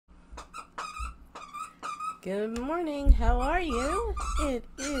Good morning. How are you? It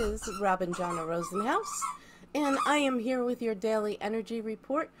is Robin Jonna Rosenhaus, and I am here with your daily energy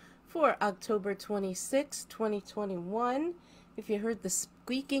report for October 26, 2021. If you heard the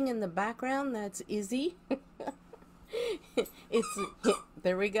squeaking in the background, that's Izzy. it's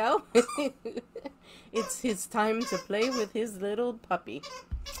there we go. It's his time to play with his little puppy.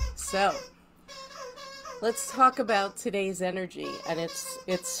 So, let's talk about today's energy, and it's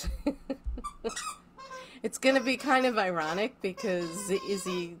it's gonna be kind of ironic because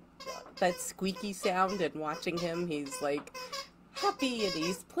Izzy, that squeaky sound, and watching him, he's like happy and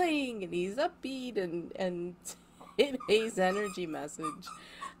he's playing and he's upbeat, and today's energy message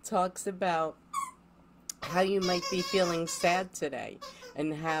talks about how you might be feeling sad today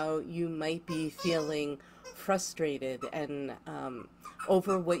and how you might be feeling frustrated and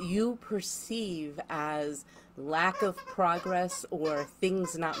over what you perceive as lack of progress or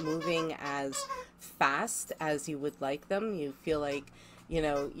things not moving as fast as you would like them. You feel like,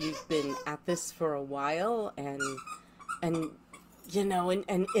 you've been at this for a while, and and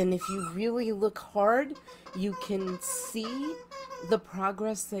if you really look hard, you can see the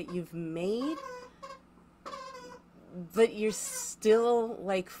progress that you've made, but you're still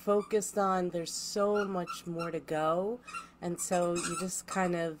like focused on there's so much more to go, and so you just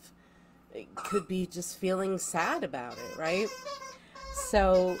kind of could be just feeling sad about it, right?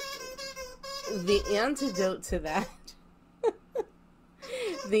 So the antidote to that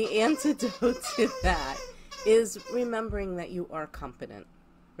the antidote to that is remembering that you are competent,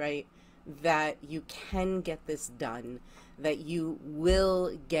 right? That you can get this done, that you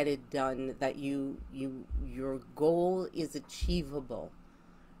will get it done, that your goal is achievable,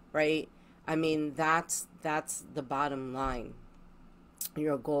 right? I mean, that's the bottom line.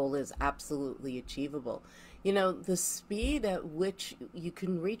 Your goal is absolutely achievable. The speed at which you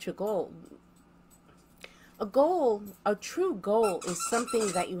can reach a true goal is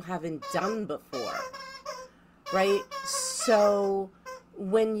something that you haven't done before, right? So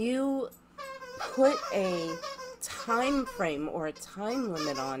when you put a time frame or a time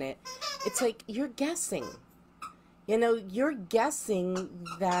limit on it, it's like you're guessing. You're guessing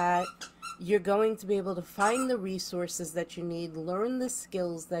that you're going to be able to find the resources that you need, learn the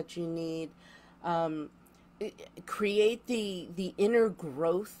skills that you need, create the inner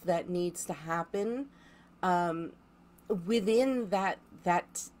growth that needs to happen within that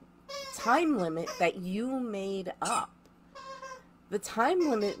time limit that you made up. The time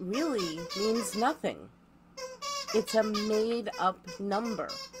limit really means nothing. It's a made up number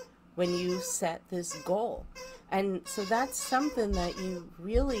when you set this goal. And so that's something that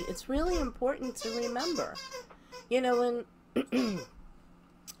it's really important to remember. And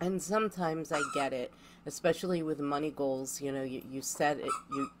and sometimes I get it, especially with money goals. You set it,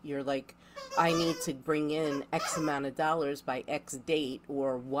 you're like, I need to bring in X amount of dollars by X date,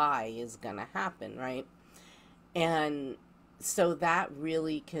 or Y is gonna happen, right? And so that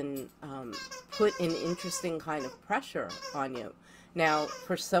really can put an interesting kind of pressure on you. Now,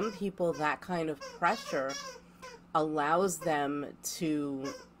 for some people, that kind of pressure allows them to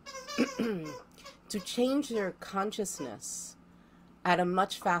to change their consciousness at a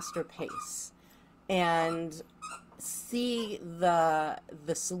much faster pace and see the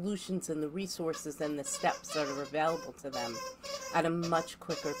solutions and the resources and the steps that are available to them at a much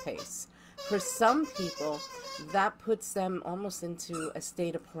quicker pace. For some people, that puts them almost into a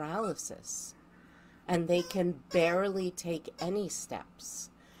state of paralysis, and they can barely take any steps.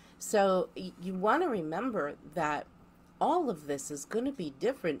 So you want to remember that all of this is going to be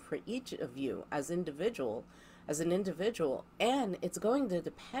different for each of you as an individual, and it's going to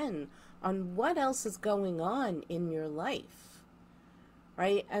depend on what else is going on in your life,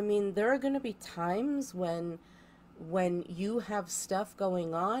 right? I mean, there are going to be times when you have stuff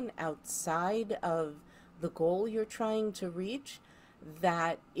going on outside of the goal you're trying to reach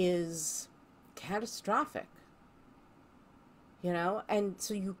that is catastrophic, and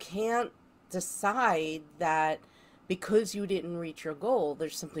so you can't decide that because you didn't reach your goal,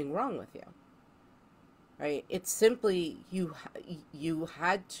 there's something wrong with you, right? It's simply you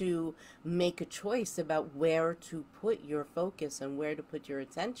had to make a choice about where to put your focus and where to put your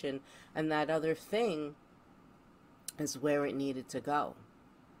attention, and that other thing is where it needed to go,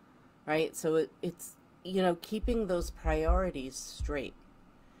 right? So it's keeping those priorities straight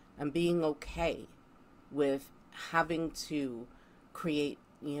and being okay with having to create,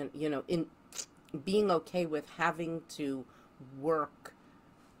 in being okay with having to work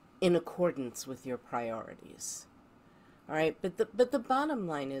in accordance with your priorities. All right, but the bottom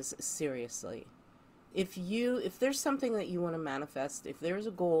line is, seriously, If there's something that you want to manifest, if there's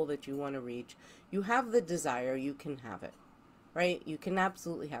a goal that you want to reach, you have the desire, you can have it, right? You can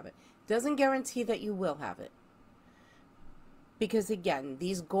absolutely have it. Doesn't guarantee that you will have it. Because again,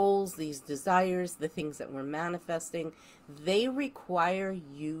 these goals, these desires, the things that we're manifesting, they require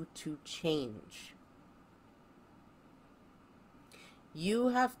you to change. You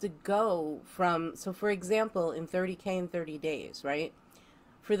have to go from, so for example, in 30K in 30 days, right?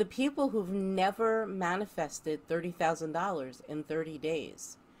 For the people who've never manifested $30,000 in 30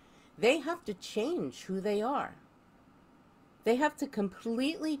 days, they have to change who they are. They have to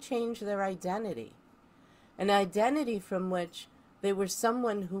completely change their identity. An identity from which they were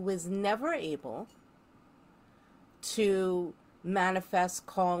someone who was never able to manifest,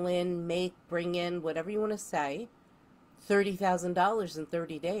 call in, make, bring in, whatever you want to say, $30,000 in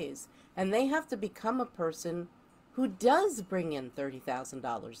 30 days. And they have to become a person who does bring in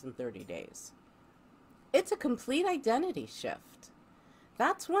 $30,000 in 30 days. It's a complete identity shift.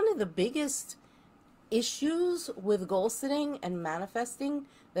 That's one of the biggest issues with goal setting and manifesting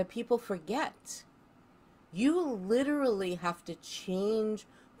that people forget. You literally have to change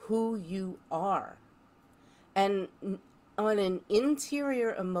who you are. And on an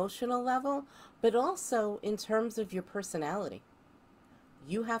interior emotional level, but also in terms of your personality.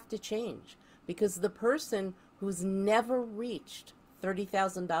 You have to change, because the person who's never reached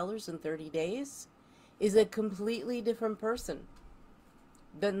 $30,000 in 30 days is a completely different person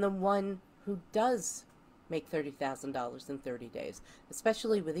than the one who does make $30,000 in 30 days,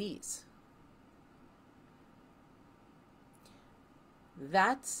 especially with ease.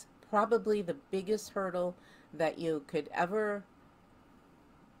 That's probably the biggest hurdle that you could ever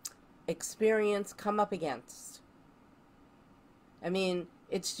experience, come up against. I mean,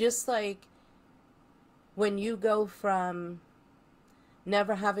 it's just like when you go from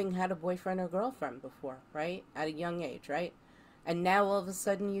never having had a boyfriend or girlfriend before, right? At a young age, right? And now all of a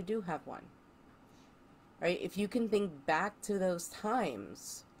sudden you do have one, right? If you can think back to those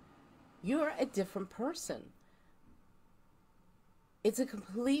times, you're a different person. It's a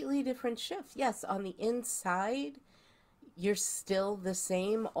completely different shift. Yes, on the inside, you're still the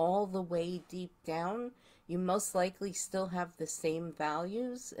same all the way deep down. You most likely still have the same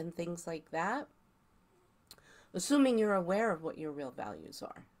values and things like that, assuming you're aware of what your real values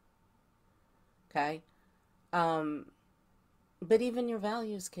are. Okay? But even your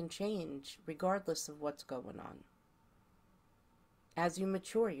values can change regardless of what's going on. As you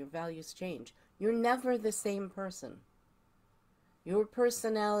mature, your values change. You're never the same person. Your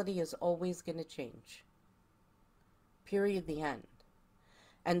personality is always going to change. Period, the end.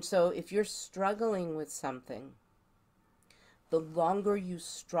 And so if you're struggling with something, the longer you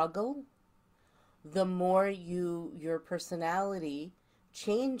struggle, the more your personality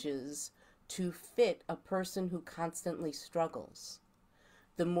changes to fit a person who constantly struggles.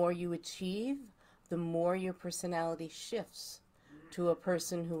 The more you achieve, the more your personality shifts to a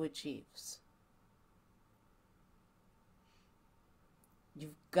person who achieves.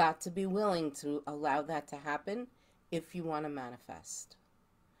 You've got to be willing to allow that to happen if you want to manifest.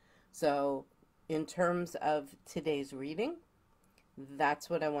 So, in terms of today's reading, that's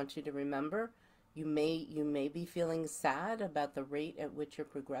what I want you to remember. You may be feeling sad about the rate at which you're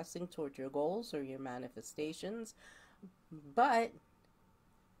progressing toward your goals or your manifestations, but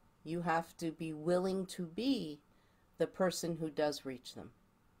you have to be willing to be the person who does reach them.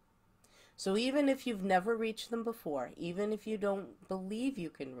 So even if you've never reached them before, even if you don't believe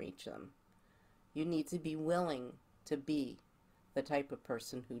you can reach them, you need to be willing to be the type of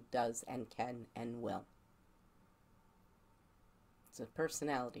person who does and can and will. It's a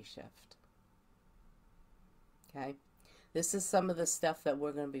personality shift. Okay? This is some of the stuff that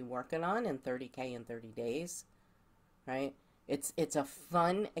we're going to be working on in 30K in 30 days, right? It's a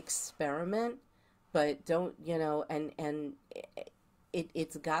fun experiment, but don't, and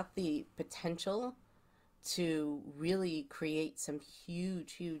it's got the potential to really create some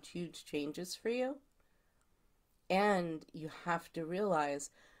huge, huge, huge changes for you. And you have to realize,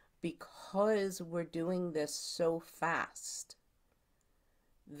 because we're doing this so fast,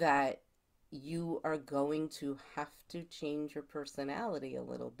 that you are going to have to change your personality a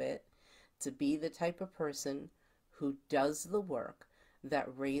little bit to be the type of person who does the work that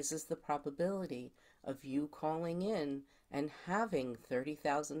raises the probability of you calling in and having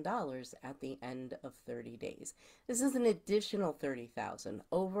 $30,000 at the end of 30 days. This is an additional $30,000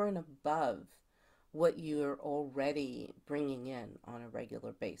 over and above what you're already bringing in on a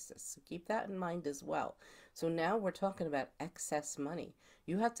regular basis. So keep that in mind as well. So now we're talking about excess money.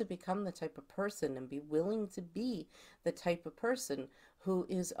 You have to become the type of person and be willing to be the type of person who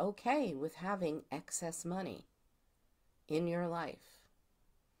is okay with having excess money in your life.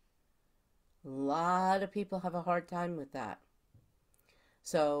 A lot of people have a hard time with that.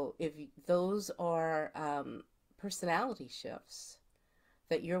 So if those are personality shifts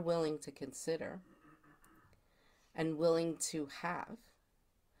that you're willing to consider and willing to have,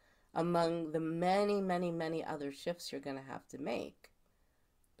 among the many, many, many other shifts you're going to have to make,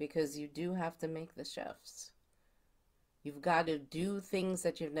 because you do have to make the shifts. You've got to do things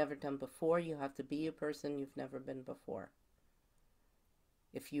that you've never done before. You have to be a person you've never been before.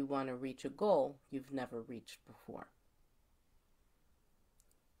 If you want to reach a goal you've never reached before.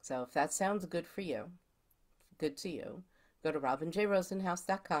 So if that sounds good for you, good to you, go to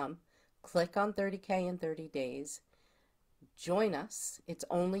robinjrosenhouse.com, click on 30K in 30 days, join us. It's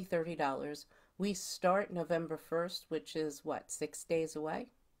only $30. We start November 1st, which is what, 6 days away?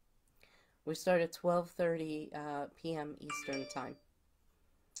 We start at 12:30 p.m. Eastern Time.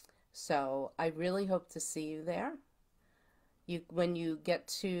 So I really hope to see you there. When you get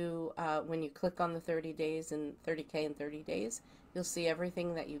to, when you click on the 30 days and 30K in 30 days, you'll see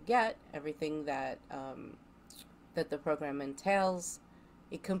everything that you get, everything that, that the program entails.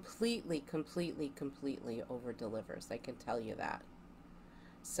 It completely over-delivers. I can tell you that.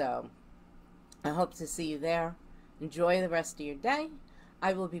 So I hope to see you there. Enjoy the rest of your day.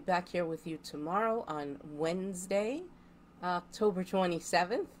 I will be back here with you tomorrow on Wednesday, October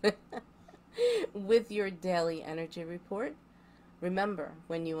 27th, with your daily energy report. Remember,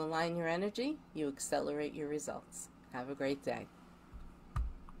 when you align your energy, you accelerate your results. Have a great day.